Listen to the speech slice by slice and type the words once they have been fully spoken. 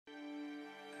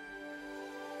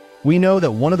We know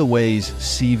that one of the ways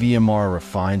CVMR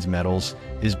refines metals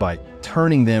is by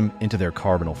turning them into their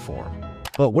carbonyl form.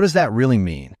 But what does that really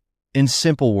mean? In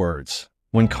simple words,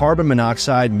 when carbon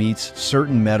monoxide meets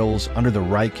certain metals under the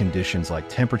right conditions like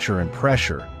temperature and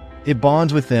pressure, it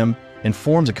bonds with them and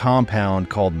forms a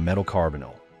compound called metal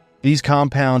carbonyl. These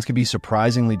compounds can be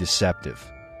surprisingly deceptive.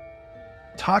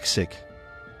 Toxic.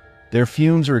 Their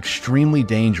fumes are extremely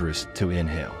dangerous to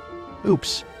inhale.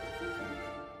 Oops.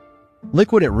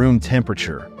 Liquid at room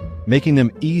temperature, making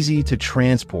them easy to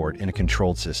transport in a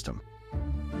controlled system.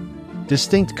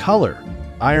 Distinct color,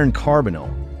 iron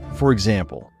carbonyl, for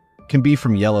example, can be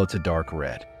from yellow to dark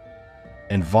red.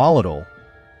 And volatile,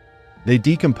 they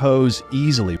decompose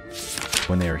easily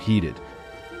when they are heated,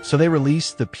 so they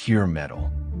release the pure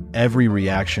metal. Every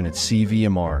reaction at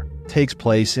CVMR takes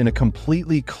place in a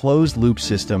completely closed-loop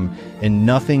system, and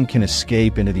nothing can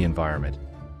escape into the environment.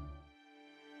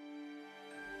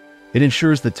 It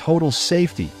ensures the total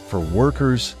safety for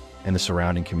workers and the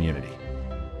surrounding community.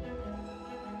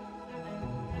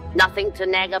 Nothing to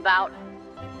nag about?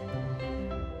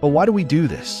 But why do we do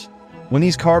this? When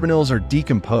these carbonyls are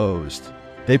decomposed,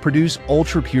 they produce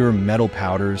ultra-pure metal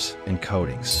powders and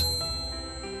coatings.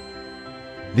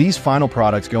 These final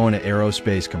products go into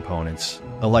aerospace components,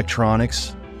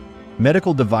 electronics,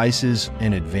 medical devices,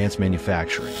 and advanced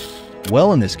manufacturing.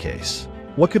 Well, in this case,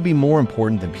 what could be more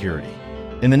important than purity?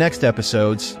 In the next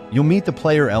episodes, you'll meet the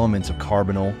player elements of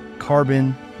carbonyl,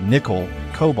 carbon, nickel,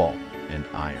 cobalt, and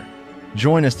iron.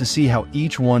 Join us to see how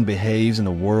each one behaves in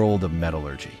the world of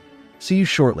metallurgy. See you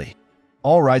shortly.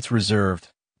 All rights reserved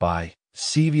by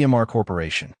CVMR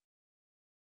Corporation.